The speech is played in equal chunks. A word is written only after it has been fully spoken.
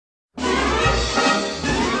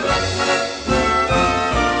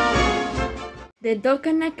The dog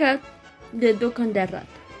and a cat, the duck and the rat.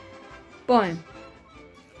 Poem.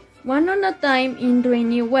 One on a time in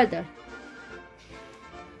rainy weather.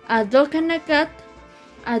 A dog and a cat,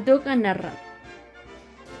 a duck and a rat.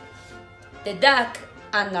 The duck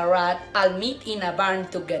and a rat all meet in a barn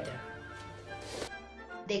together.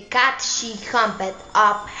 The cat she humped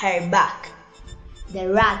up her back. The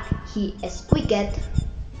rat he squeaked.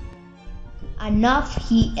 Enough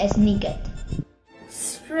he sneaked.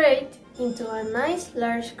 Straight into a nice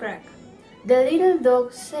large crack. The little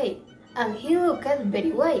dog said, and he looked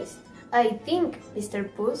very wise. I think, Mr.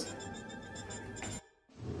 Puss.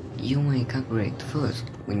 You make a great fuss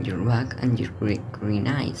with your back and your great green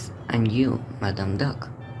eyes, and you, Madam Duck.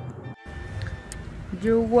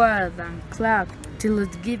 You word and clap till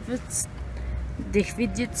it gives the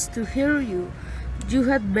fidgets to hear you. You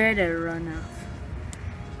had better run off.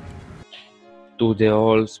 To the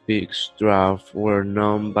old pig's trough where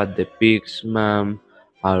none but the pigs, ma'am,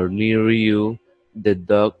 are near you. The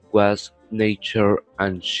dog was nature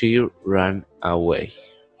and she ran away.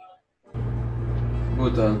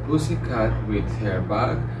 But old Pussycat with her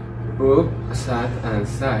back up sat and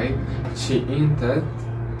sighed, she intended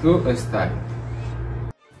to stay.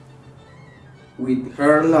 With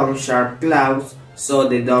her long sharp claws, so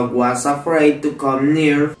the dog was afraid to come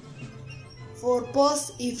near. For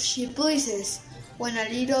pause if she pleases, when a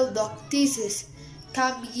little dog teases,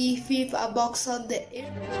 can give a box on the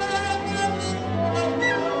ear.